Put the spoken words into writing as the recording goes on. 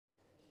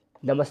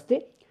नमस्ते,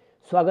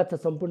 स्वागत छ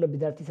सम्पूर्ण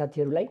विद्यार्थी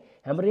साथीहरूलाई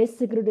हाम्रो यस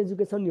सिक्रेट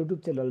एजुकेसन युट्युब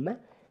च्यानलमा।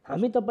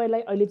 हामी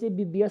तपाईलाई अहिले चाहिँ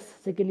बीबीएस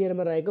सेकेन्ड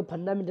इयरमा रहेको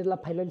फन्डामेन्टल अफ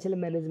फाइनान्शियल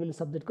म्यानेजमेन्ट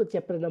सब्जेक्टको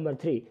chapter number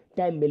 3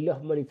 time value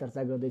of money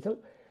चर्चा गर्दैछौँ।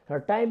 र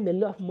टाइम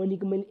भ्यालु अफ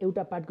मनीको मैले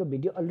एउटा पार्टको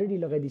भिडियो अलरेडी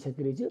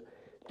लगाइदिइसकेको छु।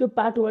 त्यो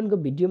पार्ट 1 को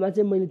भिडियोमा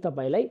चाहिँ मैले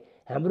तपाईलाई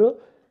हाम्रो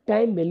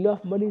टाइम भ्यालु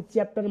अफ मनी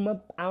च्याप्टरमा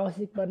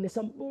आवश्यक पर्ने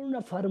सम्पूर्ण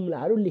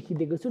फर्मुलाहरू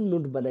लेखिदिएको छु,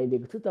 नोट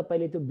बनाइदिएको छु।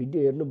 तपाईले त्यो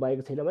भिडियो हेर्नु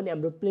भएको छैन भने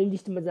हाम्रो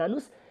प्लेलिस्टमा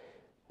जानुस्।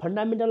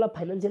 Fundamental of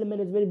financial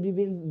management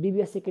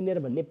BBS second year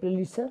भन्ने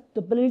प्लेलिस्ट छ।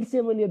 त्यो प्लेलिस्ट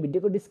चाहिँ मैले यो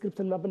भिडियोको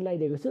डिस्क्रिप्सनमा पनि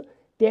लगाइदिएको छु।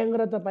 त्यहाँ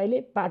गएर तपाईँले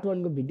पार्ट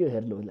 1 को भिडियो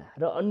हेर्नुहोला।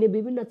 र अन्य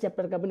विभिन्न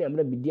च्याप्टरका पनि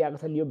हाम्रो भिडियो आएको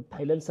छन् यो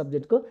फाइनान्स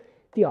सब्जेक्टको।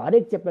 त्यो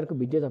हरेक च्याप्टरको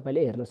भिडियो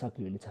तपाईँले हेर्न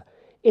सक्नुहुनेछ।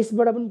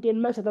 यसबाट पनि 10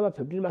 मार्क्स अथवा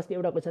 15 मार्क्सको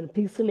एउटा क्वेसन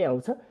फिक्स नै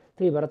आउँछ।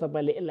 त्यही भएर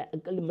तपाईँले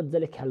यसलाई अलि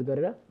मजाले ख्याल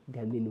गरेर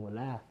ध्यान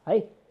दिनुहोला है।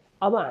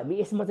 अब हामी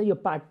यसमा चाहिँ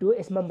यो पार्ट 2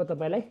 यसमा म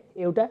तपाईँलाई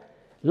एउटा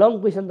लङ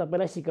क्वेसन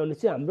तपाईँलाई सिकाउने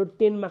छु। हाम्रो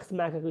 10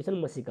 मार्क्समा आएको क्वेसन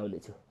म सिकाउने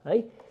छु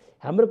है।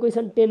 हाम्रो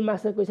क्वेसन 10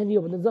 मार्क्सको क्वेसन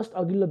यो भन्दा जस्ट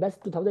अघिल्लो ब्याच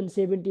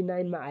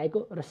 2079 मा आएको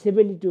र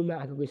 72 मा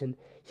आएको क्वेसन,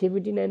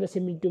 79 र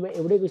 72 मा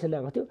एउटै क्वेसन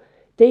आएको थियो।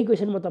 त्यही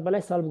क्वेसन म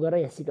तपाईँलाई सल्भ गरेर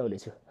यहाँ सिकाउने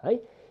छु है।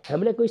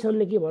 हामीलाई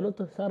क्वेसनले के भन्नु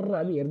त सर,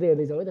 हामी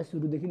हेर्दै जाउँ है त,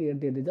 सुरुदेखि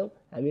हेर्दै जाउँ।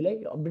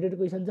 हामीलाई अपडेटेड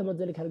क्वेसन चाहिँ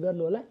मजाले ख्याल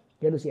गर्नु होला।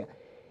 हेर्नुहोस् यहाँ,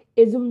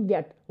 assume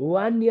that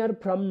 1 year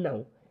from now,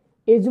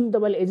 assume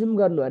तपाईँले एजुम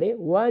गर्नु अरे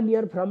 1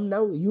 year from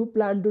now you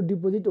plan to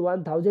deposit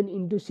 1000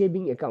 into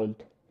saving account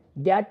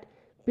that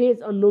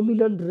page a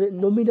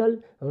nominal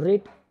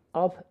rate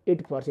of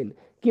 8%।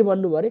 के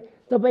भन्नुभयो अरे,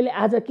 तपाईँले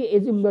आज के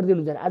एज्युम गर्दै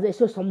हुनुहुन्छ अरे, आज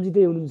यसो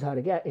सम्झिँदै हुनुहुन्छ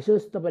अरे क्या, यसो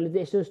तपाईँले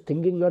चाहिँ यसो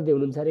थिङ्किङ गर्दै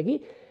हुनुहुन्छ अरे कि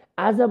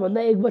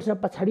आजभन्दा 1 वर्ष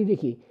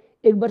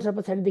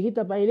पछाडिदेखि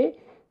तपाईँले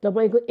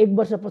तपाईँको 1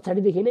 वर्ष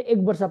पछाडिदेखि नै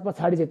 1 वर्ष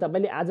पछाडि चाहिँ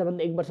तपाईँले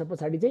आजभन्दा 1 वर्ष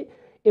पछाडि चाहिँ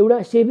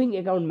एउटा सेभिङ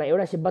एकाउन्टमा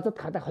एउटा बचत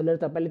खाता खोलेर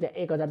तपाईँले त्यहाँ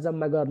 1000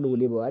 जम्मा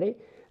गर्नुहुने भयो अरे।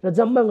 र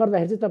जम्मा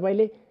गर्दाखेरि चाहिँ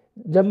तपाईँले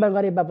जम्मा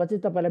गरे बापत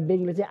चाहिँ तपाईँलाई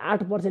ब्याङ्कले चाहिँ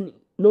 8%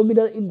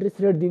 नोमिनल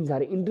इन्ट्रेस्ट रेट दिन्छ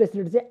अरे। इन्ट्रेस्ट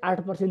रेट चाहिँ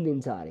 8%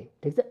 दिन्छ अरे।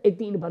 ठिक छ,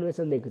 यति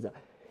इन्फर्मेसन दिएको छ।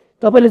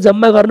 तपाईँले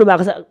जम्मा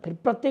गर्नुभएको छ, फेरि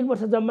प्रत्येक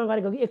वर्ष जम्मा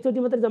गरेको कि एकचोटि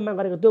मात्रै जम्मा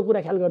गरेको, त्यो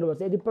कुरा ख्याल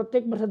गर्नुपर्छ। यदि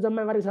प्रत्येक वर्ष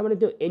जम्मा गरेको छ भने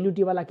त्यो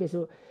एन्युटीवाला केस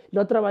हो,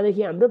 नत्र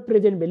भनेदेखि हाम्रो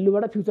प्रेजेन्ट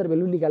भ्यालुबाट फ्युचर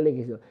भ्यालु निकाल्ने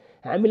केस हो।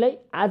 हामीलाई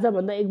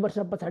आजभन्दा 1 वर्ष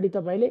पछाडि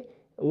तपाईँले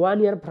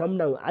 1 year फ्रम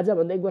नाउ,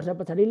 आजभन्दा 1 वर्ष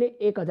पछाडिले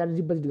 1000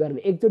 डिपोजिट गर्ने,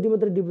 एकचोटि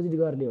मात्रै डिपोजिट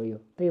गर्ने हो यो।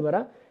 त्यही भएर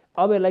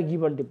अब यसलाई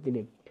गिभन टिप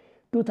दिने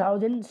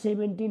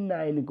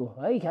 2079 को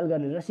है, ख्याल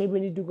गर्ने। र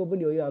 72 को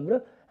पनि हो यो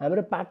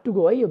हाम्रो पार्ट 2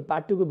 को है, यो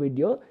पार्ट 2 को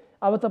भिडियो।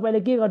 अब तपाईँले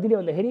के गरिदिने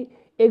भन्दाखेरि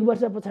 1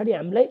 वर्ष पछाडि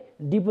हामीलाई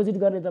डिपोजिट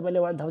गर्ने तपाईँले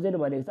 1000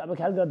 भनेको छ। अब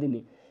ख्याल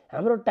गरिदिने,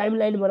 हाम्रो टाइम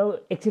लाइन बनाऊ।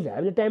 एकछिन,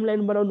 हामीले टाइम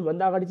लाइन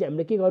बनाउनुभन्दा अगाडि चाहिँ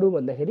हामीले के गरौँ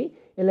भन्दाखेरि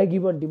यसलाई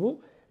गिभन टिपौँ।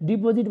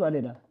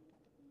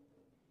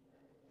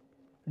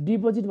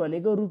 डिपोजिट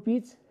भनेको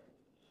रुपिज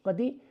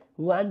कति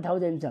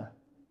 1000 छ।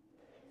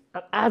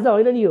 आज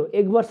होइन नि, यो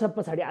 1 वर्ष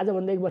पछाडि,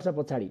 आजभन्दा 1 वर्ष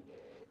पछाडि।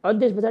 अनि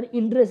त्यस पछाडि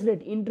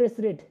इन्ट्रेस्ट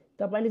रेट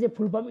तपाईँले चाहिँ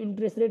फुल फर्म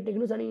इन्ट्रेस्ट रेट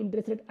लेख्नुहोस्। अनि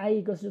interest rate I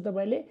equals to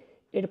तपाईँले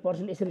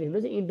 8% यसरी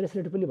लेख्नुहोस्, इन्ट्रेस्ट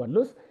रेट पनि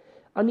भन्नुहोस्।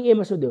 अनि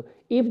एमा सोध्यो,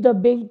 if the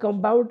bank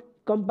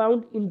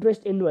compound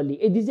interest annually,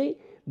 यदि चाहिँ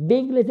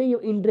ब्याङ्कले चाहिँ यो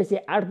इन्ट्रेस्ट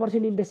चाहिँ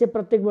 8% इन्ट्रेस्ट चाहिँ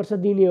प्रत्येक वर्ष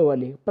दिने हो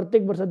भने,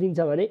 प्रत्येक वर्ष दिन्छ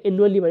भने,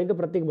 एनुअली भनेको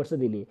प्रत्येक वर्ष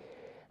दिने,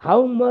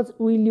 how much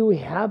will you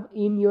have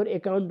in your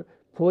account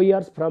 4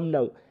 years from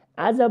now,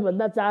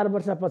 आजभन्दा 4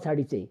 वर्ष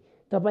पछाडि चाहिँ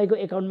तपाईँको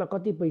एकाउन्टमा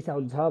कति पैसा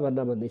हुन्छ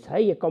भनेर भन्दैछ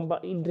है। यो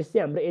इन्ट्रेस्ट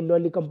चाहिँ हाम्रो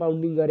एनुअली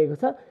कम्पाउन्डिङ गरेको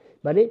छ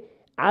भने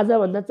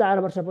आजभन्दा 4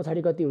 वर्ष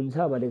पछाडि कति हुन्छ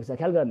भनेको छ।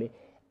 ख्याल गर्ने,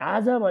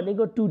 आज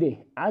भनेको टुडे,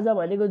 आज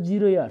भनेको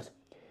 0 years,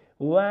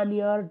 1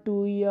 year,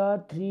 2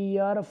 year, 3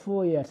 year,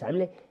 4 years।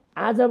 हामीले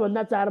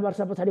आजभन्दा 4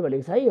 वर्ष पछाडि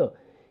भनेको छ है यो।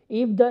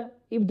 If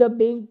the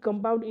bank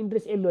compound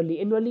interest annually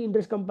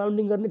interest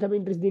compounding गर्ने अथवा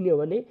इन्ट्रेस्ट दिने हो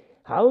भने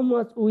how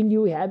much will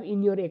you have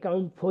in your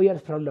account 4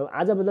 years from now,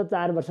 आजभन्दा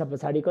 4 वर्ष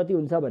पछाडि कति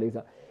हुन्छ भनेको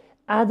छ।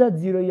 आज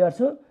 0 years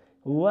हो,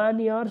 1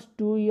 year,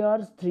 2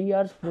 years, 3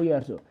 years, 4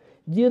 years हो।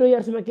 0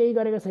 years मा केही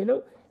गरेको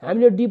छैनौँ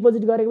हामीले,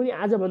 डिपोजिट गरेको पनि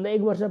आजभन्दा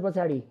 1 वर्ष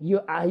पछाडि, यो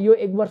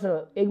 1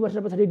 वर्ष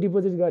पछाडि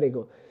डिपोजिट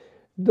गरेको।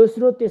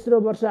 दोस्रो तेस्रो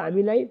वर्ष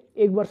हामीलाई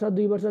 1 वर्ष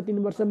 2 वर्ष 3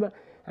 वर्षमा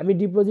हामी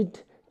डिपोजिट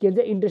के भन्छ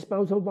इन्ट्रेस्ट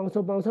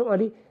पाउँछौँ।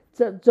 अनि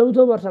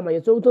चौथो वर्षमा, यो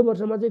चौथो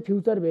वर्षमा चाहिँ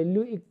future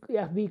value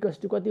FB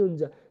equals to कति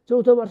हुन्छ,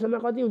 चौथो वर्षमा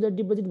कति हुन्छ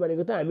डिपोजिट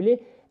भनेको त हामीले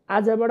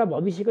आजबाट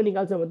भविष्यको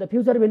निकाल्छौँ भने त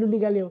फ्युचर भ्याल्यु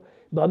निकाल्ने हो।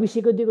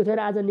 भविष्यको दिएको थियो र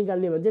आज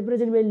निकाल्ने भने चाहिँ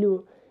प्रेजेन्ट भ्याल्यु हो।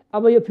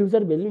 अब यो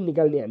फ्युचर भ्याल्यु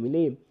निकाल्ने हामीले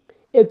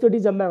एकचोटि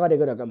जम्मा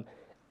गरेको रकम।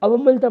 अब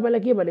मैले तपाईँलाई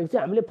के भनेको छु,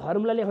 हामीले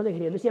फर्मुला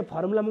लेखाउँदाखेरि हेर्नुहोस्, यहाँ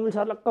फर्मुलामा मैले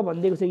सर्लक्क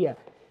भनिदिएको छु, यहाँ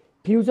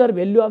future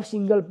value of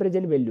single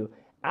present value.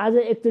 आज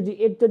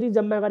एकचोटि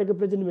जम्मा गरेको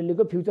प्रेजेन्ट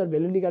भ्याल्युको फ्युचर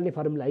भ्याल्यु निकाल्ने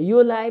फर्मुला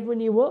यो लाए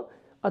पनि हो,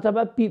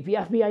 अथवा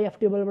पिएफआइएफ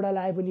टेबलबाट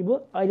लाए पनि भयो।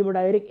 अहिले म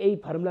डाइरेक्ट यही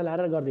फर्मुला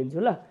लाएर गरिदिन्छु।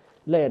 ल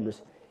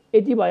हेर्नुहोस्,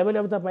 यति भयो भने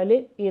अब तपाईँले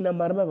ए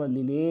नम्बरमा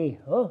भनिदिने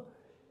हो,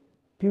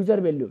 future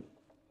value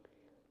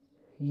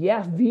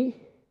FB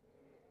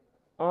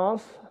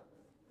of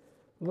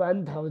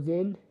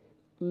 1000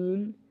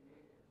 in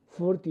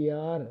 4th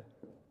year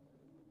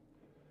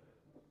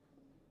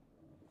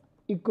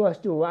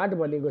equals to what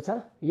भनेको छ,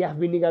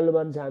 एफबी निकाल्नु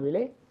पर्छ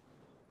हामीले।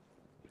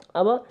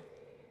 अब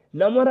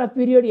नम्बर अफ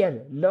पिरियड यान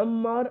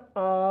नम्बर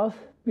अफ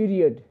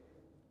पिरियड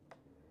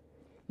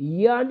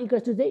यान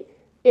इक्वल्स टु चाहिँ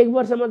 1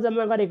 वर्षमा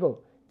जम्मा गरेको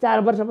 4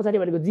 वर्ष पछाडि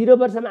भनेको 0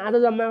 वर्षमा आज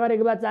जम्मा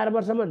गरेको बा 4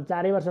 वर्षमा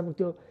 4 वर्ष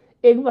पुग्थ्यो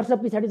 1 वर्ष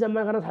पछाडि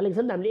जम्मा गर्न थालेको छ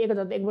नि त हामीले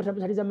 1 वर्ष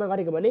पछाडि जम्मा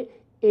गरेको भने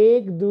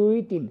 1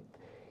 2 3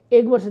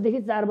 1 वर्षदेखि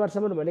 4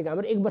 वर्षसम्म भनेको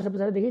हाम्रो 1 वर्ष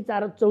पछाडिदेखि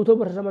 4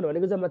 वर्षसम्म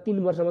भनेको जम्मा 3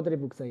 वर्ष मात्रै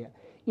पुग्छ यहाँ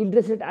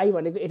इन्ट्रेस्ट रेट आई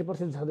भनेको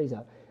 8% छँदैछ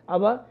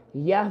अब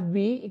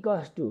FB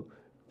equals to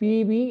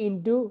PB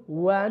into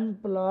 1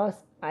 plus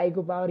I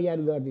को पावर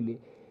यान गरिदिने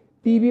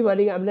पीबी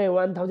भनेको हामीलाई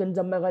 1000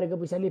 जम्मा गरेको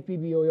पैसा नि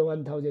पीबी हो यो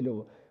 1000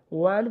 हो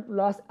 1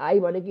 प्लस आई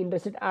भनेको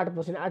इन्ट्रेस्ट रेट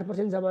 8%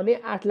 8% छ भने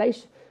 8 लाई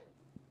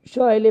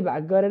 100 ले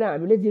भाग गरेर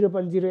हामीले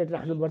 0.08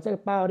 राख्नुपर्छ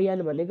पावर यान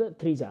भनेको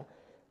 3 छ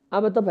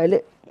अब तपाईले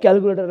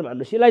क्याल्कुलेटरमा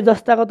हाल्नुस् यसलाई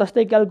जस्ताको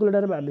तस्तै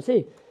क्याल्कुलेटरमा हाल्नुस् है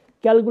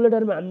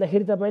क्याल्कुलेटरमा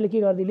हाल्दाखेरि तपाईले के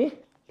गर्दिने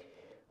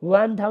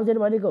 1000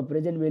 भनेको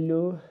प्रेजेन्ट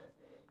भ्यालु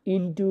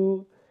इन्टु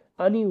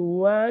अनि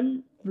 1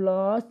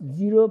 प्लस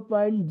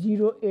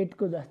 0.08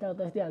 को जस्ताको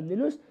तस्तै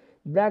हाल्दिनुस्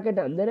ब्राकेट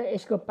हान्दैन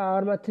यसको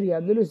पावरमा 3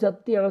 हाल्दिनुस्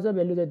जति आउँछ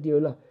भ्यालु त्यति हो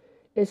ल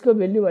यसको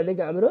भ्यालु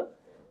भनेको हाम्रो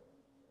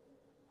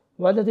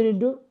 1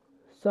 इन्टु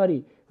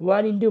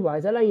 1 इन्टु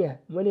भएछ ल यहाँ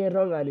मैले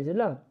रङ हालेछु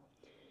ल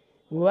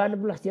 1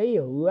 प्लस चाहिँ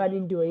हो 1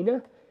 इन्टु होइन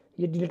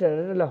यो डिलिट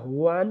गरेर ल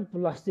 1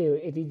 प्लस चाहिँ हो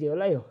यति चाहिँ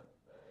होला यो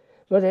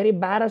गर्दाखेरि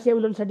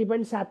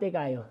 1259.71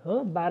 आयो हो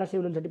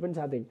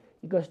 1259.71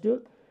 इक्वल्स टु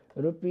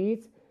रुपीज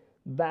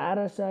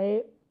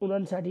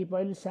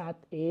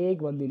 1259.71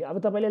 भनिदिने अब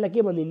तपाईले यसलाई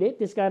के भनिदिने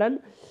त्यसकारण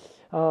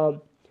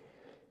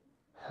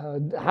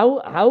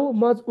how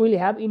much will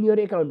have in your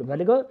account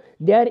भनेको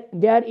there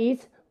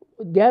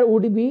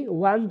would be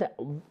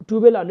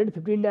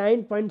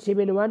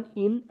 1259.71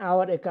 in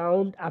our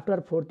account after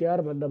 4th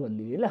year भनेर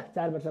भनिदिने ल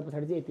 4 वर्ष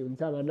पछाडि चाहिँ यति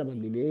हुन्छ भनेर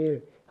भनिदिने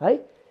है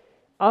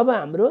अब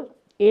हाम्रो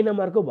ए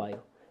नम्बरको भयो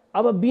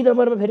अब बी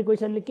नम्बरमा फेरि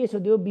क्वेसनले के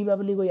सोध्यो बीमा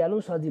पनि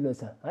गइहालौँ सजिलो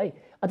छ है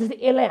जस्तै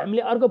यसलाई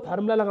हामीले अर्को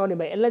फर्मुला लगाउने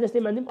भए यसलाई जस्तै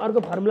मानिदिउँ अर्को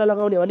फर्मुला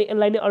लगाउने भने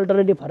यसलाई नै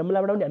अल्टरनेटिभ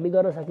फर्मुलाबाट पनि हामी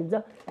गर्न सकिन्छ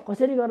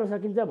कसरी गर्न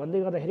सकिन्छ भन्दै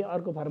गर्दाखेरि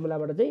अर्को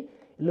फर्मुलाबाट चाहिँ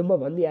ल म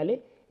भनिदिइहालेँ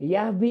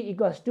FB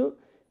equals to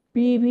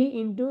PB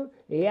into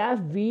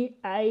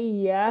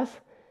एफबिआइएफ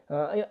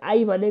I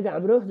भनेको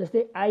हाम्रो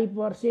जस्तै आई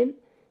पर्सेन्ट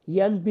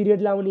एन पिरियड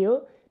लाउने हो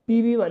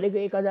पीबी भनेको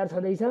 1000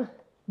 छँदैछ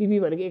पीबी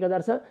भनेको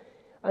 1000 छ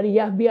अनि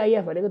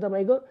एफबिआइएफ भनेको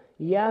तपाईको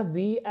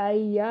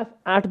एफबिआइएफ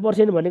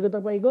 8% भनेको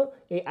तपाईको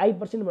आई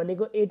पर्सेन्ट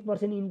भनेको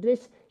 8%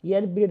 इन्ट्रेस्ट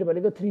एन पिरियड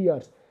भनेको 3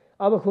 इयर्स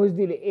अब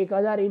खोजिदिने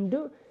 1000 इन्टु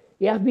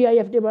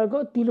एफबिआइएफ टेबलको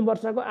 3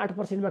 वर्षको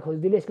 8% मा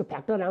खोजिदिने यसको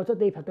फ्याक्टर आउँछ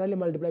त्यही फ्याक्टरले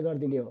मल्टिप्लाई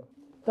गरिदिने हो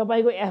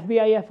तपाईको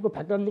एफबिआइएफ को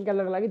फ्याक्टर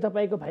निकाल्नको लागि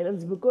तपाईको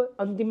फाइनान्स बुकको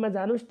अन्तिममा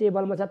जानुस्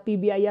टेबलमा छ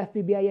पीबीआइएफ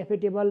पीबीआइएफ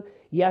टेबल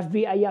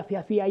एफबिआइएफ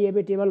एफबिआइएफ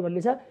टेबल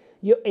भन्ने छ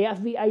यो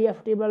एफबिआइएफ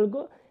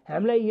टेबलको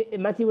हामीलाई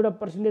माथिबाट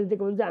पर्सेन्टेज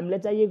दिएको हुन्छ हामीलाई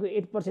चाहिएको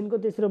 8% को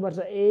तेस्रो वर्ष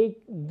 1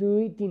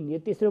 2 3 यो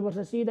तेस्रो वर्ष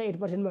सिधा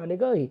 8% मा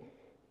भनेको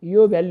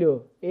यो भ्यालु हो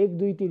 1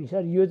 2 3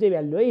 सर यो चाहिँ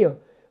भ्यालु है यो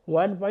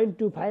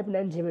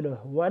 1.2597 हो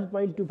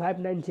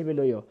 1.2597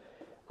 हो यो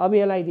अब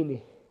यसलाई दिने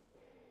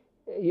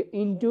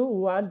इन्टु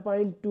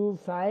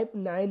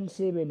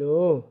 1.2597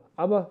 हो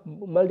अब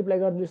मल्टिप्लाई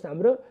गरिदिनुहोस्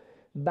हाम्रो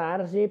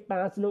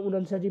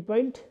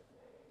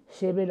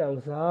 1205.59.7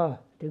 आउँछ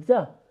ठिक छ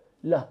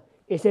ल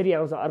यसरी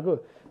आउँछ अर्को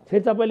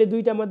फेरि तपाईले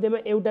दुईटा मध्येमा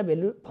एउटा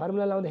भ्यालु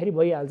फर्मुला लाउँदाखेरि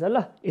भइहाल्छ ल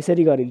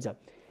यसरी गरिन्छ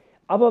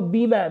अब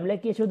बीमा हामीलाई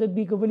के सोध्यो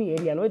बीको पनि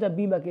हेरिहालौँ है त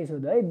बीमा के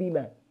सोध्यो है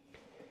बीमा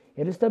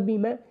हेर्नुस् त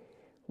बीमा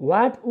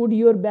what would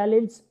your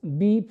balance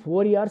be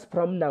 4 years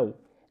from now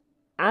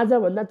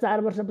आजभन्दा 4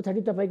 वर्ष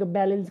पछाडि तपाईको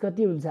ब्यालेन्स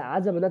कति हुन्छ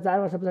आजभन्दा 4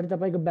 वर्ष पछाडि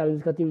तपाईको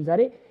ब्यालेन्स कति हुन्छ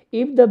अरे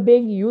if the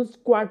bank use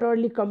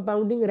quarterly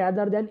compounding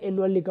rather than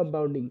annually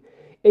compounding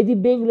यदि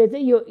बैंकले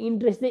चाहिँ यो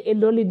इन्ट्रेस्ट चाहिँ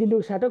एनुअली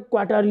दिनुको साटो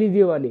क्वार्टरली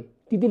दियो भने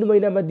 3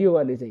 महिनामा दियो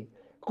भने चाहिँ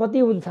कति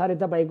हुन्छ अरे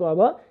तपाईको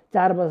अब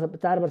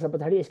 4 वर्ष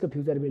पछाडि यसको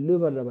फ्युचर भ्यालु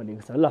भनेर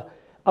भनेको छ ल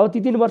अब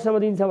 3 वर्षमा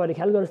दिन्छ भने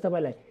ख्याल गर्नुस्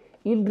तपाईलाई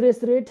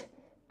interest rate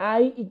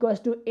I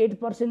equals to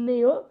 8%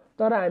 नै हो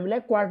तर हामीलाई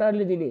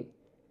क्वार्टरली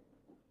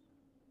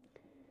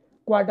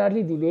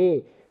दिने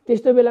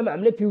त्यस्तो बेलामा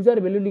हामीले फ्युचर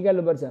भ्यालु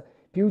निकाल्नु पर्छ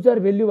फ्युचर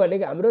भ्यालु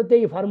भनेको हाम्रो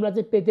त्यही फर्मुला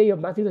चाहिँ त्यही हो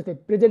माथि जस्तै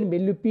present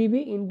value PB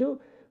into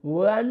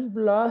 1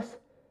 plus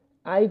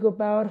I को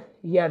पावर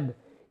एन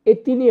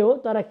यति नै हो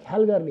तर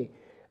ख्याल गर्ने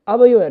अब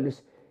यो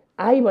हेर्नुस्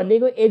आई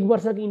भनेको 1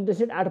 वर्षको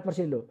इन्ट्रेस्ट रेट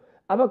 8% हो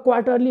अब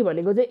क्वार्टरली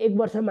भनेको चाहिँ 1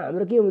 वर्षमा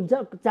हाम्रो के हुन्छ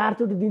 4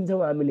 चोटि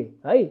दिन्छौँ हामीले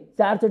है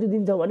 4 चोटि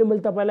दिन्छौँ भने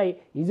मैले तपाईलाई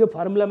हिजो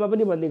फर्मुलामा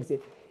पनि भनिदिएको छु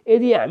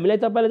यदि हामीलाई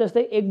तपाईलाई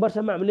जस्तै 1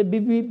 वर्षमा हामीले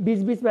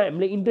बीचमा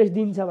हामीले इन्ट्रेस्ट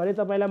दिन्छ भने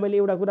तपाईलाई मैले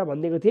एउटा कुरा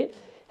भनिदिएको थिएँ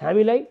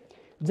हामीलाई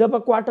जब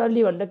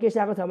क्वार्टरली भनेर केस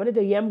आएको छ भने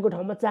त्यो एम को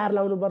ठाउँमा 4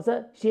 लाउनु पर्छ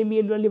सेमी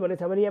एनुअली भनेको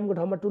छ भने एम को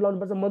ठाउँमा 2 लाउनु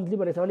पर्छ मन्थली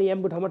भनेको छ भने एम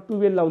को ठाउँमा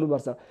 12 लाउनु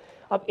पर्छ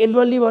अब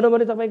एनुअली भन्नु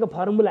भने तपाईको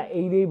फर्मुला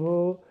यही नै भयो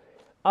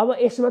अब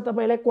यसमा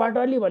तपाईलाई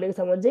क्वार्टरली भनेको छ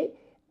भने चाहिँ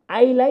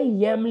आई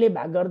लाई एम ले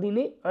भाग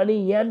गरिदिने अनि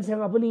एन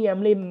सँग पनि एम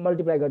ले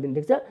मल्टिप्लाई गरिदिने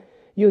ठीक छ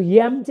यो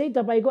एम चाहिँ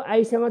तपाईको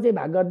आई सँग चाहिँ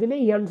भाग गरिदिने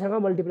एन सँग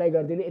मल्टिप्लाई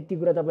गरिदिने यति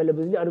कुरा तपाईले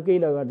बुझ्ने अरु केही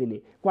नगर्दिने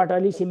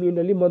क्वार्टरली सेमी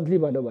एनुअली मन्थली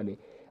भन्नु भने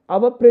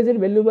अब प्रेजेन्ट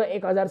भ्यालुमा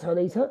 1000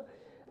 छँदै छ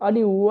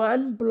अनि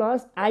 1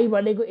 प्लस आई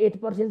भनेको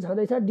 8%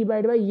 छँदैछ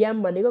डिभाइड बाई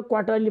याम भनेको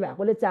क्वार्टरली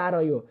भएकोले 4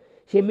 हो। यो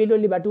सेमी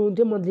एनुअली भए 2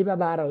 हुन्थ्यो, मन्थलीमा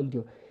 12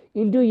 हुन्थ्यो।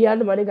 इन्टु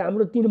यान भनेको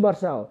हाम्रो 3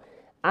 वर्ष हो।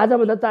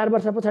 आजभन्दा 4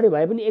 वर्ष पछाडि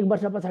भए पनि 1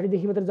 वर्ष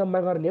पछाडिदेखि मात्र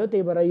जम्मा गर्ने हो,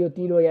 त्यही भएर यो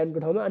 3 हो यानको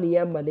ठाउँमा। अनि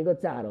याम भनेको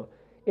 4 हो।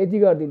 यति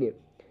गरिदिने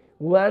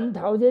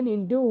 1000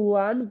 इन्टु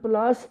 1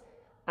 प्लस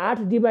 8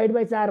 डिभाइड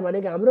बाई 4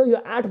 भनेको हाम्रो यो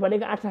 8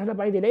 भनेको 8 राख्न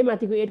पाइँदैन है,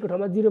 माथिको 8 को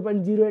ठाउँमा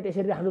 0.08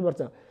 यसरी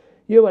राख्नुपर्छ।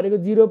 यो भनेको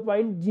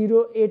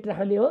 0.08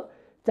 राख्ने हो।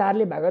 4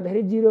 ले भाग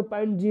गर्दाखेरि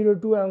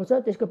 0.02 आउँछ,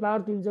 त्यसको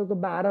पावर 3 चौको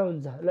 12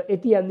 हुन्छ। ल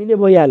यति हान्दिने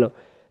भइहाल्यो।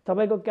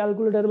 तपाईँको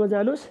क्यालकुलेटरमा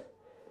जानुहोस्,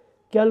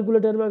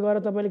 क्यालकुलेटरमा गएर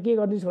तपाईँले के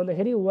गर्नुहोस्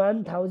भन्दाखेरि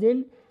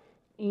 1000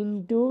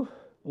 इन्टु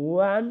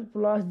 1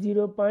 प्लस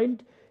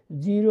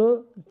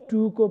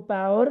 0.02 को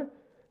पावर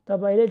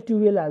तपाईँले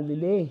 12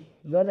 हालिदिने,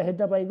 गर्दाखेरि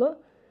तपाईँको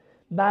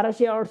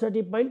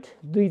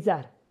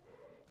 1268.24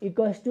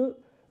 इक्वल्स टु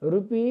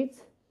रुपिज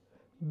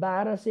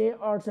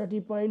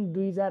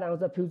 1268.24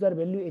 आउँछ। फ्युचर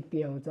भेल्यु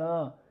यति आउँछ।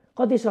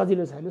 कति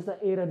सजिलो छ हेर्नुहोस् त,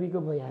 ए र बीको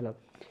भइहाल्यो।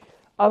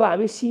 अब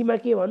हामी सीमा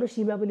के भन्नु,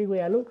 सीमा पनि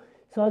गइहाल्यो।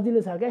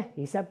 सजिलो छ क्या,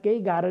 हिसाब केही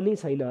गाह्रो नै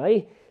छैन है,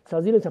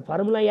 सजिलो छ।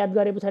 फर्मुला याद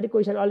गरे पछाडि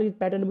क्वेसन अलिकति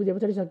प्याटर्न बुझे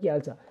पछाडि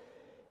सकिहाल्छ।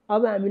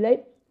 अब हामीलाई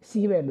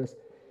सीमा हेर्नुहोस्,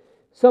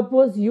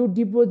 suppose you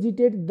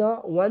deposited the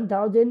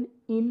 1000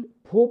 in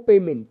 4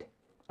 payment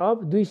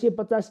of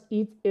 250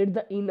 each at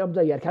the end of the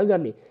year. ख्याल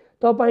गर्ने,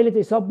 तपाईँले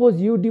चाहिँ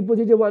सपोज यु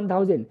डिपोजिटेड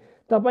 1000,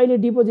 तपाईँले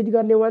डिपोजिट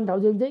गर्ने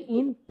 1000 चाहिँ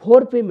इन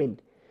 4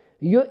 पेमेन्ट।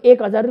 यो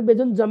 1000 रुपियाँ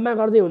जुन जम्मा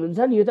गर्दै हुनुहुन्छ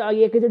नि, यो त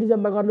अघि एकैचोटि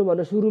जम्मा गर्नु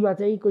भन्नु सुरुमा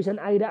चाहिँ क्वेसन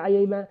आई र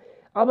आइआईमा।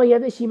 अब यहाँ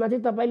चाहिँ सीमा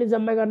चाहिँ तपाईँले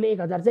जम्मा गर्ने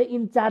 1000 चाहिँ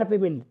इन 4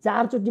 पेमेन्ट,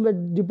 4 चोटिमा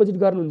डिपोजिट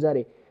गर्नुहुन्छ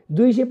अरे।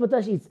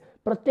 250 इच,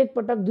 प्रत्येक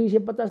पटक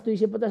 250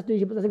 250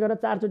 250 गरेर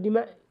 4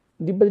 चोटिमा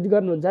डिपोजिट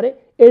गर्नुहुन्छ अरे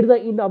at the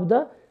end of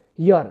the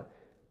year.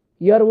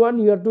 Year 1,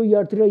 year 2,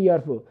 year 3 र इयर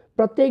 4।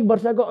 प्रत्येक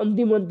वर्षको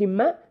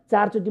अन्तिममा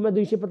 4 चोटिमा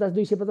 250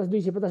 250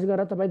 250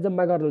 गरेर तपाईँ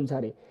जम्मा गर्नुहुन्छ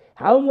अरे।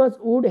 How much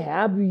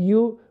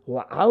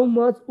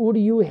would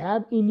you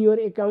have in your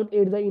account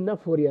at the end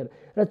of 4 year.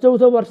 र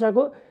चौथो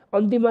वर्षको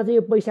अन्तिममा चाहिँ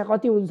यो पैसा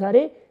कति हुन्छ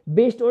अरे,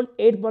 based on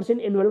 8%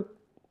 annual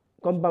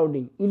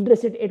compounding.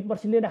 Interest rate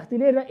 8% नै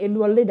राख्दिने र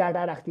एनुअल नै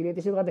डाटा राख्दिने।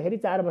 त्यसो गर्दाखेरि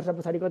 4 वर्ष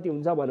पछाडि कति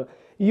हुन्छ भनौँ।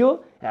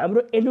 यो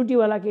हाम्रो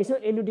एन्युटीवाला केस हो।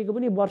 एन्युटीको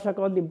पनि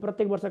वर्षको अन्तिम,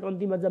 प्रत्येक वर्षको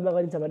अन्तिममा जम्मा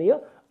गरिन्छ भने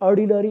यो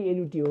अर्डिनरी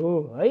एन्युटी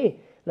हो है।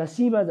 ल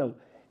सीमा जाउँ।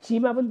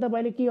 सीमा पनि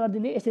तपाईँले के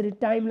गरिदिने, यसरी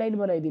टाइम लाइन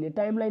बनाइदिने।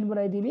 टाइम लाइन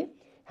बनाइदिने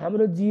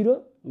हाम्रो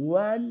 0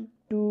 1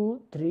 2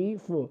 3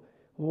 4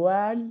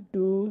 1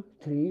 2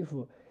 3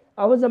 4।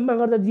 अब जम्मा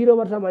गर्दा 0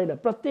 वर्षमा होइन,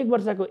 प्रत्येक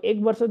वर्षको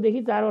 1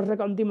 वर्षदेखि 4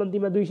 वर्षको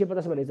अन्तिममा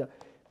 250 भनेछ।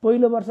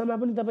 पहिलो वर्षमा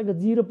पनि तपाईँको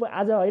 0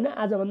 आज होइन,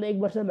 आजभन्दा 1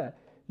 वर्षमा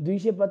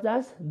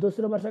 250,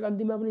 दोस्रो वर्षको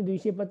अन्तिममा पनि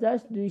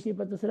 250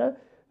 250 र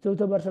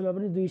चौथो वर्षमा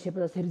पनि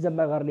 250 फेरि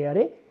जम्मा गर्ने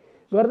अरे।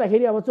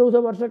 गर्दाखेरि अब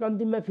चौथो वर्षको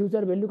अन्तिममा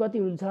फ्युचर भेल्यु कति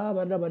हुन्छ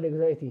भनेर भनेको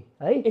छ यति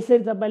है।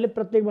 यसरी तपाईँले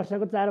प्रत्येक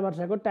वर्षको 4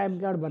 वर्षको टाइम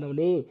कार्ड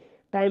बनाउने।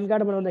 टाइम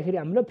कार्ड बनाउँदाखेरि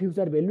हाम्रो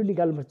फ्युचर भेल्यु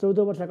निकाल्नुपर्छ।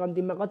 चौथो वर्षको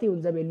अन्तिममा कति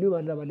हुन्छ भेल्यु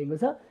भनेर भनेको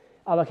छ।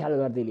 अब ख्याल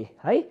गरिदिने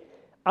है।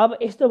 अब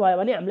यस्तो भयो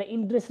भने हामीलाई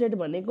इन्ट्रेस्ट रेट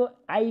भनेको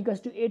आई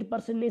इक्वल्स टु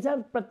 8% नै छ,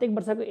 प्रत्येक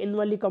वर्षको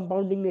एनुअली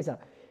कम्पाउन्डिङ नै छ।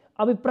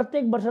 अब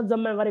प्रत्येक वर्ष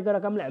जम्मा गरेको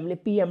रकमलाई हामीले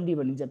पिएमडी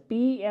भनिन्छ।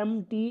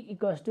 पिएमटी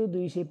इक्वल्स टु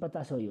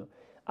 250 हो यो।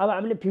 अब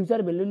हामीले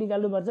फ्युचर भेल्यु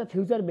निकाल्नुपर्छ।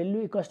 फ्युचर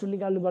भेल्यु इक्वल्स टु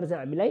निकाल्नुपर्छ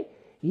हामीलाई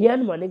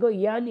यान भनेको,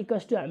 यान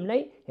इक्वल्स टु हामीलाई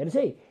हेर्नुहोस्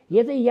है,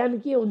 यहाँ चाहिँ यान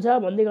के हुन्छ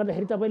भन्दै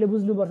गर्दाखेरि तपाईँले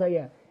बुझ्नुपर्छ।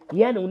 यहाँ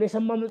यान हुने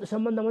सम्बन्धमा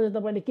चाहिँ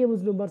तपाईँले के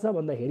बुझ्नुपर्छ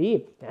भन्दाखेरि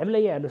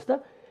हामीलाई यहाँ हेर्नुहोस् त,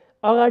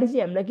 अगाडि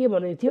चाहिँ हामीलाई के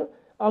भनेको थियो,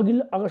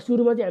 अघिल्लो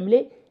सुरुमा चाहिँ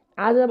हामीले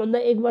आजभन्दा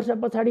 1 वर्ष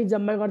पछाडि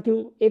जम्मा गर्थ्यौँ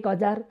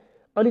 1000,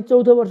 अनि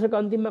चौथो वर्षको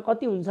अन्तिममा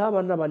कति हुन्छ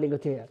भनेर भनेको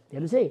थियो।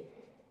 हेर्नुहोस् है,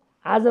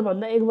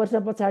 आजभन्दा 1 वर्ष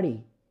पछाडि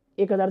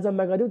 1000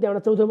 जम्मा गऱ्यौँ,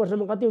 त्यहाँबाट चौथो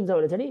वर्षमा कति हुन्छ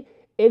भने चाहिँ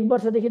 1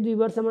 वर्षदेखि 2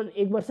 वर्षमा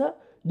 1 वर्ष,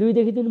 2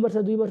 देखि 3 वर्ष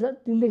 2 वर्ष,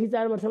 3 देखि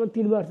 4 वर्षमा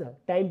 3 वर्ष,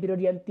 टाइम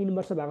पिरियड यान 3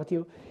 वर्ष भएको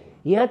थियो।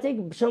 यहाँ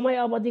चाहिँ समय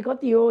अवधि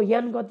कति हो,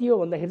 यान कति हो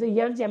भन्दाखेरि चाहिँ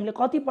यान चाहिँ हामीले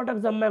कति पटक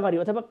जम्मा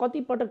गऱ्यौँ अथवा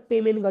कति पटक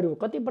पेमेन्ट गऱ्यौँ,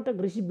 कति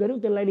पटक रिसिभ गऱ्यौँ,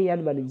 त्यसलाई नै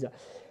यान भनिन्छ।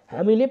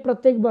 हामीले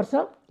प्रत्येक वर्ष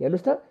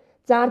हेर्नुहोस् त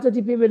 4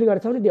 चोटि पेमेन्ट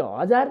गर्छौँ नि, त्यो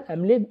 1000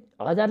 हामीले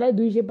 1000लाई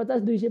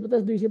 250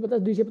 250 250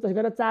 250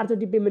 गरेर 4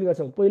 चोटि पेमेन्ट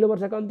गर्छौँ। पहिलो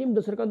वर्षको अन्तिम,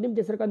 दोस्रोको अन्तिम,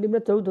 तेस्रोको अन्तिम र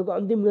चौथोको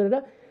अन्तिम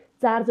गरेर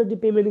 4 चोटि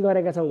पेमेन्ट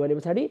गरेका छौँ भने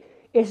पछाडि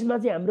यसमा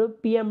चाहिँ हाम्रो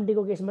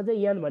पिएमडीको केसमा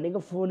चाहिँ यान भनेको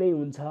 4 नै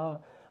हुन्छ।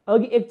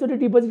 अघि एकचोटि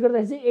डिपोजिट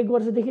गर्दाखेरि चाहिँ 1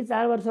 वर्षदेखि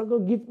 4 वर्षको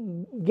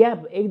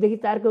ग्याप, 1 देखि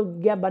 4 को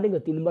ग्याप भनेको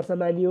 3 वर्ष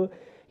मानियो।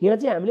 यहाँ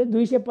चाहिँ हामीले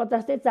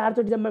 250 चाहिँ 4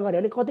 चोटि जम्मा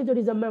गऱ्यो भने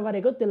कतिचोटि जम्मा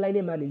गरेको त्यसलाई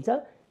नै मानिन्छ,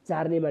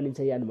 4 नै मानिन्छ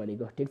यान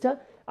भनेको। ठिक छ।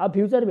 अब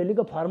फ्युचर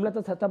भेल्युको फर्मुला त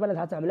तपाईँलाई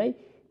थाहा छ हामीलाई,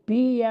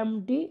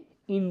 पिएमटी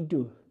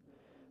इन्टु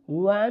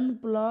 1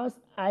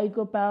 प्लस आई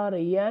को पावर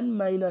यान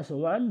माइनस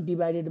 1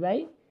 डिभाइडेड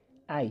बाई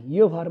आई,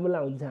 यो फर्मुला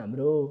हुन्छ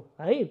हाम्रो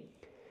है।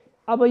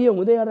 अब यो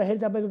हुँदै गर्दाखेरि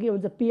तपाईँको के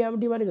हुन्छ,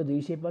 पिएमटी भनेको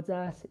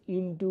 250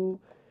 इन्टु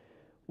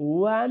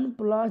 1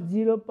 प्लस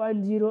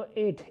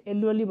 0.08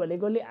 एनुअली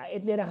भनेकोले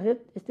यति राख्छ,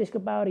 त्यसको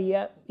पावर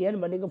यान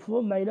भनेको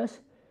 4 माइनस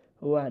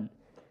 1।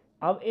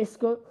 अब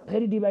यसको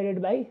फेरि डिभाइडेड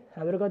बाई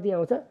हाम्रो कति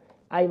आउँछ,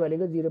 आई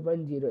भनेको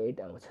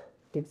 0.08 आउँछ।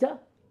 ठिक छ।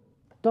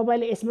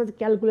 तपाईँले यसमा चाहिँ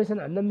क्यालकुलेसन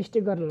हान्न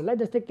मिस्टेक गर्नु होला।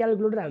 जस्तै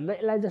क्यालकुलेटर हान्न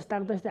यसलाई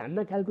जस्ताको त्यस्तै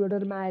हान्न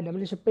क्यालकुलेटरमा आएन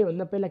भने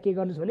सबैभन्दा पहिला के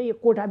गर्नुहोस् भने यो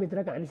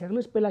कोठाभित्रको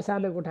हानिसक्नुहोस्। पहिला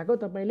सानो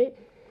कोठाको तपाईँले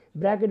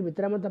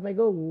ब्राकेटभित्रमा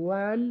तपाईँको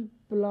 1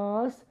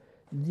 +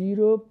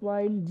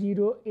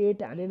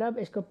 0.08 हानेर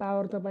यसको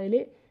पावर तपाईँले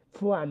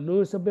 4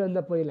 हान्नुहोस्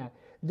सबैभन्दा पहिला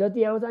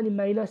जति आउँछ, अनि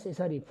माइनस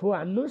 4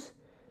 हान्नुहोस्।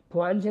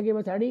 4 हानिसके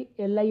पछाडि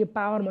यसलाई यो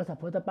पावरमा छ,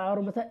 4 त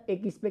पावरमा छ,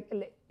 एक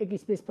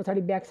स्पेस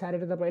पछाडि ब्याक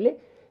सारेर तपाईँले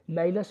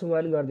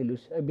 -1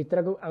 गरिदिनुहोस्।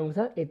 भित्रको आउँछ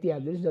यति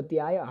हालिदिनुहोस्, जति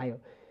आयो आयो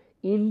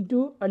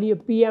इन्टु अनि यो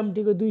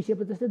पिएमटीको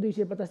 250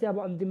 250 अब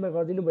अन्तिममा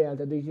गरिदिनु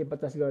भइहाल्छ,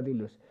 250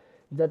 गरिदिनुहोस्,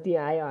 जति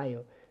आयो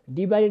आयो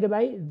डिभाइडेड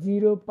बाई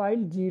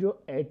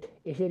 0.08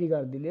 यसरी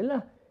गरिदिने ल।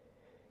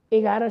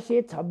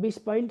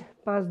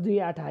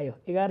 1126.528 आयो,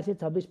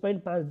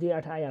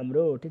 1126.528 आयो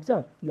हाम्रो, ठिक छ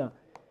ल।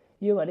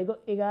 यो भनेको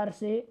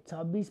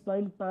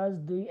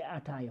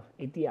 1126.528 आयो,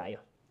 यति आयो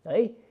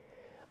है।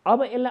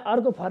 अब यसलाई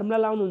अर्को फर्मुला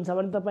लाउनुहुन्छ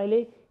भने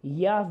तपाईँले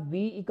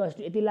एफबी इक्वल्स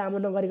टु यति लामो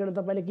नगरिकन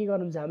तपाईँले के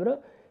गर्नुहुन्छ हाम्रो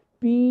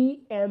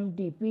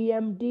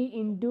PMT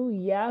into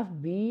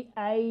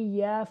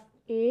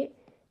एफबिआइएफए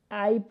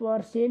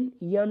I%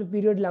 n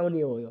period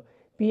लाउने हो। यो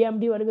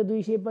पिएमटी भनेको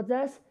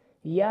 250,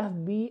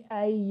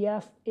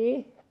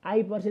 एफबिआइएफए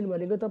I%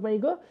 भनेको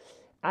तपाईँको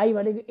आई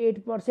भनेको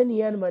 8%,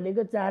 n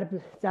भनेको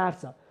 4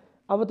 छ।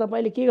 अब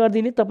तपाईँले के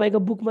गरिदिने, तपाईँको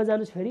बुकमा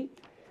जानुहोस्, फेरि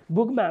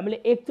बुकमा हामीले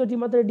एकचोटि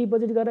मात्रै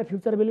डिपोजिट गरेर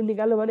फ्युचर भ्यालु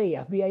निकाल्नु भने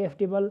एफबिआइएफ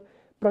टेबल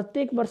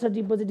प्रत्येक वर्ष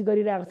डिपोजिट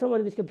गरिरहेको छौँ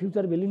अनि त्यसको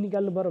फ्युचर भ्यालु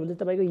निकाल्नु पर्यो भने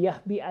तपाईँको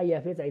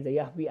एफबिआइएफए चाहिन्छ।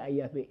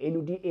 एफबिआइएफए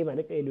एन्युटी ए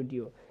भनेको एन्युटी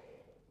हो।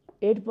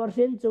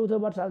 8% चौथो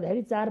वर्ष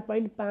आउँदाखेरि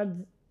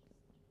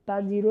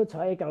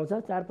 4.5061 आउँछ,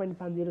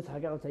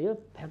 4.5061 आउँछ यो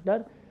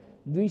फ्याक्टर।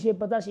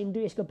 250 इन्टु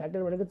यसको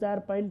फ्याक्टर भनेको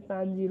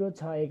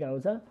 4.5061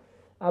 आउँछ।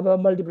 अब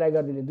मल्टिप्लाई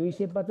गरिदिने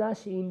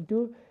 250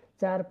 इन्टु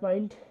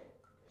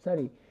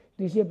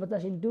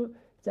 250 इन्टु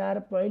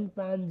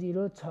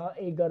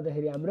 4.5061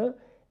 गर्दाखेरि हाम्रो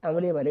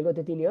आउने भनेको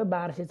त्यति नै हो,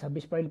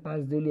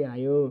 1226.52 नै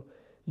आयो।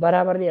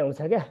 बराबर नै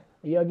आउँछ क्या,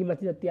 यो अघि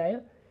माथि जति आयो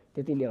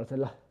त्यति नै आउँछ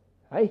ल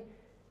है,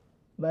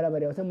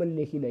 बराबर आउँछ, मैले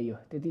लेखिनँ यो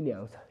त्यति नै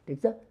आउँछ, ठिक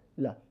छ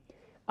ल।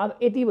 अब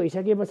यति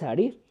भइसके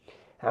पछाडि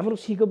हाम्रो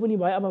सीको पनि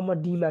भयो। अब म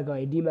डीमा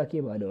गएँ, डीमा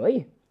के भन्यो है,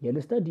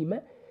 हेर्नुहोस् त डीमा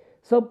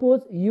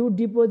suppose you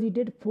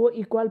deposited 4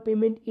 equal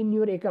payment in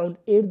your account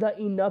at the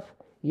end of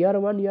year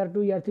 1 year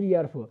 2 year 3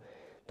 year 4।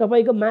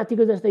 तपाईँको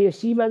माथिको जस्तै यो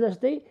सीमा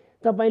जस्तै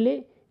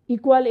तपाईँले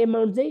इक्वल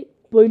एमाउन्ट चाहिँ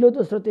पहिलो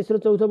दोस्रो तेस्रो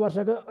चौथो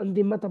वर्षको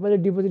अन्तिममा तपाईँले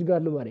डिपोजिट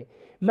गर्नु पऱ्यो।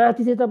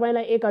 माथि चाहिँ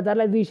तपाईँलाई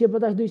 1000लाई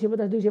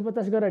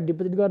 250 गरेर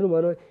डिपोजिट गर्नु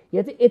भन्यो।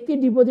 यहाँ चाहिँ यति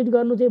डिपोजिट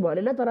गर्नु चाहिँ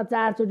भनेन, तर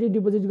 4 चोटि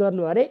डिपोजिट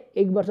गर्नु अरे,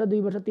 1 वर्ष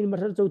 2 वर्ष 3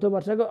 वर्ष चौथो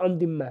वर्षको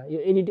अन्तिममा। यो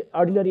एन्युटी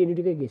अर्डिनरी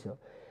एन्युटीकै केस हो।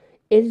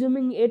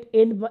 एज्युमिङ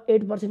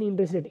 8%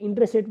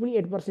 इन्ट्रेस्ट रेट पनि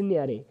 8% नै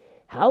अरे।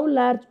 How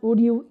large would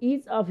you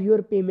each of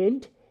your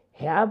payment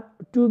have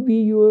to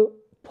be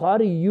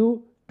for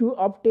you to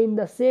obtain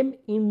the same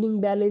ending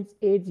balance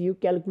as you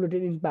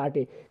calculated in part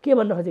A। के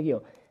भन्न खोजेको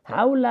हो,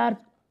 how large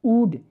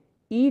would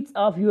each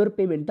of your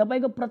payment,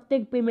 तपाईँको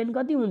प्रत्येक payment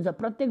कति हुन्छ,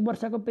 प्रत्येक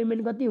वर्षको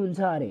पेमेन्ट कति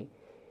हुन्छ अरे।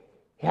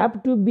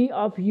 have to be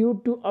of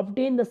you to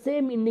obtain the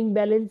same ending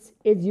balance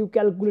as you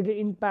calculated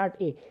in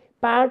part A।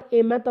 Part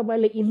एमा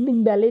तपाईँले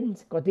इन्डिङ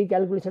ब्यालेन्स कति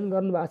क्यालकुलेसन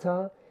गर्नुभएको छ,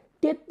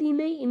 त्यति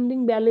नै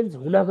इन्डिङ ब्यालेन्स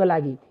हुनको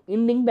लागि,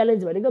 इन्डिङ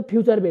ब्यालेन्स भनेको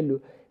फ्युचर भेल्यु।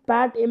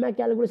 पार्ट एमा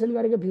क्यालकुलेसन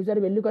गरेको फ्युचर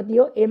भेल्यु कति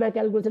हो, एमा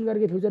क्यालकुलेसन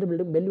गरेको फ्युचर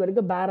भेल्यु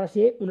भनेको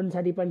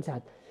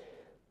 1259.7।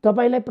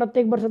 तपाईँलाई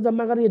प्रत्येक वर्ष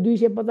जम्मा गर्ने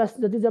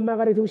 250 जति जम्मा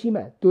गरेको थियो सीमा,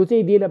 त्यो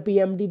चाहिँ दिएन,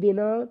 पिएमटी दिएन,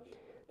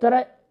 तर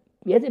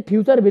यहाँ चाहिँ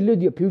फ्युचर भेल्यु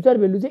दियो। फ्युचर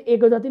भेल्यु चाहिँ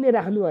एको जति नै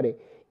राख्नु अरे,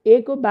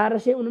 एको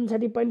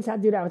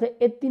 1259.70 आएको छ।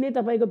 यति नै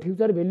तपाईँको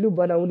फ्युचर भेल्यु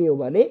बनाउने हो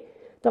भने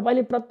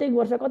तपाईँले प्रत्येक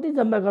वर्ष कति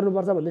जम्मा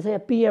गर्नुपर्छ भन्दैछ, यहाँ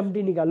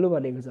पिएमटी निकाल्नु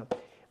भनेको छ।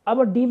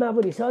 अब डीमा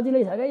पनि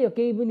सजिलै छ क्या, यो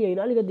केही पनि होइन,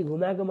 अलिकति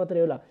घुमाएको मात्रै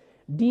हो ल।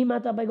 डीमा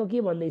तपाईँको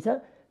के भन्दैछ,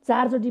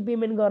 4 चोटि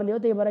पेमेन्ट गर्ने हो,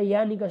 त्यही भएर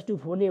यान इक्वल्स टु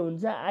 4 नै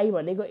हुन्छ। आई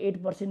भनेको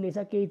 8% नै छ,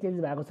 केही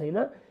चेन्ज भएको छैन।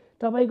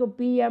 तपाईँको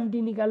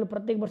पिएमटी निकाल्नु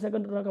प्रत्येक वर्षको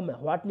रकम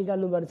वाट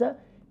निकाल्नु पर्छ।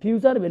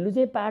 फ्युचर भेल्यु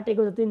चाहिँ पार्ट ए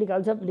को जति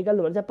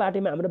निकाल्नु भन्छ। पार्ट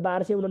एमा हाम्रो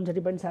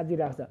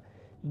 1259.70 आएको छ,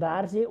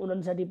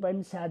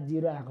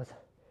 1259.70 आएको छ,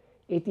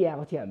 यति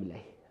आएको थियो हामीलाई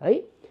है,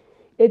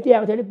 यति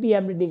आएको थियो भने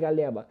पिएमटी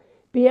निकाल्ने। अब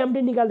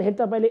पिएमटी निकाल्दाखेरि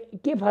तपाईँले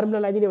के फर्मुला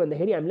लगाइदिने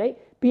भन्दाखेरि हामीलाई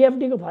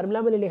पिएमटीको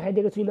फर्मुला मैले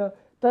लेखाइदिएको छुइनँ,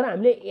 तर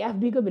हामीले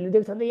एफबीको भेल्यु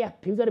दिएको छ नि त,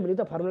 फ्युचर भेल्यु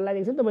त फर्मुला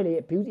लगाइदिएको छ नि त मैले।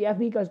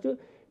 FB equals to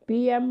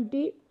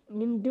PMT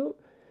into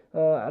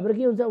हाम्रो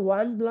के हुन्छ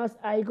 1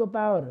 + आई को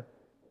पावर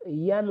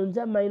n हुन्छ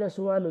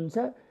 -1 हुन्छ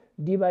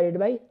डिभाइडेड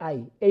बाई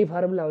आई, यही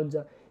फर्मुला हुन्छ।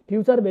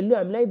 फ्युचर भेल्यु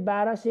हामीलाई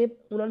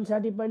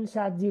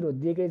 1259.70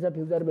 दिएकै छ,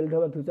 फ्युचर भेल्यु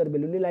ठाउँमा फ्युचर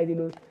भेल्यु नै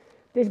लगाइदिनु।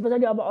 त्यस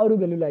पछाडि अब अरू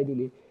भेल्यु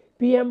लगाइदिने,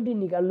 पिएमटी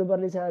निकाल्नु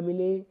पर्ने छ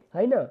हामीले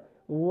होइन।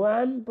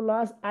 1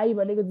 + आई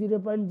भनेको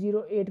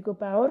 0.08 को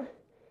पावर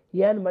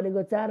n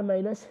भनेको 4 -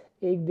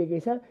 1 दिएकै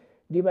छ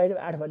डिभाइडेड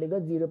 8 भनेको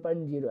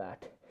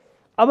 0.08।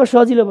 अब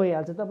सजिलो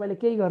भइहाल्छ, तपाईँले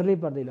केही गर्नै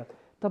पर्दैन।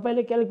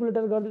 तपाईँले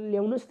क्यालकुलेटर गरेर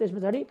ल्याउनुहोस्, त्यस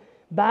पछाडि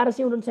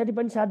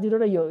 1259.70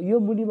 र यो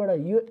मुनिबाट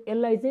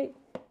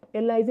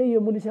यसलाई चाहिँ यो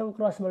मुनिसँग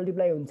क्रस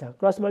मल्टिप्लाई हुन्छ।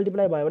 क्रस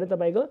मल्टिप्लाई भयो भने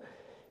तपाईँको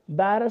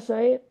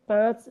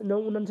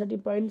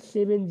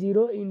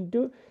 1205,959.70 इन्टु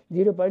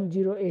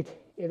 0.08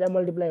 यता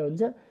मल्टिप्लाई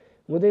हुन्छ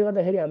हुँदै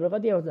गर्दाखेरि हाम्रो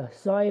कति आउँछ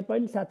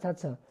 100.77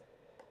 छ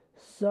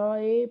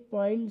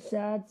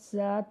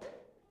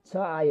 100.77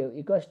 आयो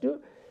इक्वल्स टु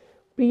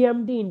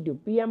पिएमटी इन्टु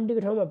पिएमटीको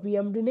ठाउँमा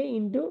पिएमटी नै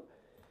इन्टु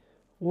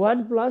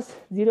 1 प्लस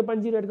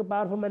 0.08 को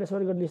पावर 4 माइनस 1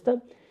 गरिदिनुहोस् त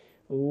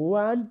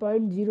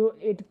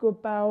 1.08 को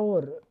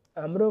पावर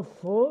हाम्रो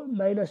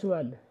 4 माइनस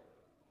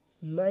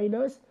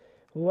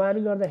 1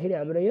 गर्दाखेरि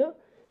हाम्रो यो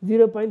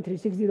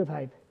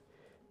 0.3605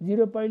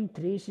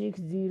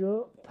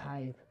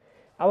 0.3605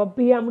 अब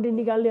पिएमटी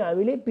निकाल्ने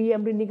हामीले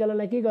पिएमटी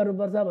निकाल्नलाई के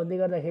गर्नुपर्छ भन्दै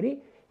गर्दाखेरि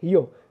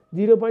यो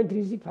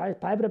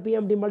 0.3605 र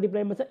पिएमटी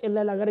मल्टिप्लाईमा छ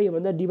यसलाई लगेर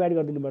योभन्दा डिभाइड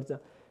गरिदिनुपर्छ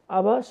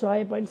अब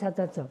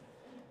 100.77 छ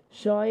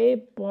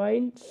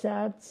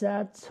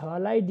 100.77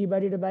 लाई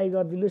डिभाइडेड बाई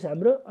गरिदिनुहोस्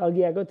हाम्रो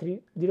अघि आएको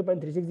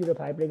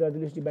 0.3605 ले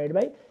गरिदिनुहोस् डिभाइड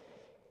बाई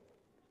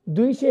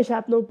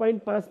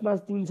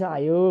 279.553 छ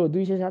आयो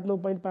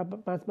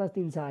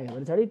 279.553 आयो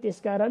भन्छडी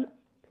त्यसकारण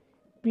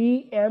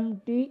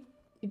पिएमटी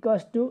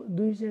इक्वल्स टु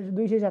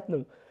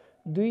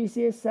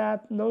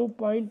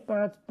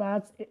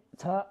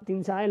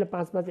 279.553 आयो ल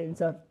 55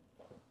 एन्सर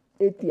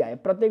यति आयो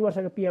प्रत्येक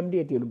वर्षको पिएमटी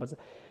यति हुनुपर्छ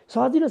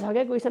सजिलो छ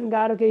क्या क्वेसन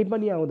गाह्रो केही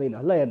पनि आउँदैन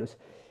ल हेर्नुस्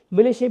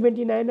मैले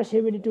 79 र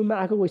 72 मा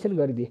आएको क्वेसन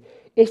गरिदिए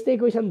यस्तै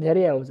क्वेसन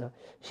धेरै आउँछ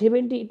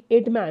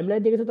 78 मा हामीलाई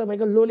दिएको छ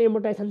तपाईको लोन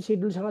एमोर्टाइजेसन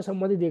शेड्युलसँग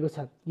सम्बन्धित दिएको छ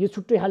यो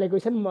छुट्टै खाले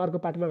क्वेसन म अर्को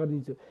पार्टमा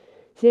गरिदिन्छु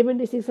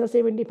 76 र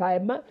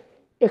 75 मा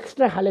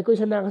एक्स्ट्रा खाले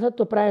क्वेसन आएको छ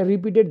त्यो प्राय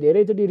रिपिटेड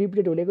धेरैचोटि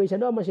रिपिटेड हुने क्वेसन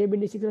हो म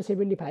 76 र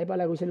 75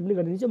 वाला क्वेसन पनि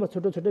गरिदिन्छु म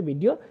छोटो छोटो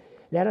भिडियो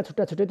ल्याएर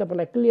छुट्टा छुट्टै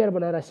तपाईलाई क्लियर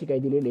बनाएर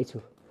सिकाइदिने नै छु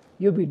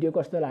यो भिडियो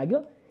कस्तो लाग्यो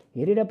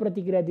हेरेर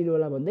प्रतिक्रिया दिनु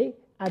होला भन्दै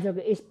आजको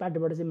यस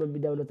पार्टबाट चाहिँ म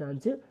बिदा हुन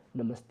चाहन्छु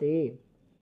नमस्ते।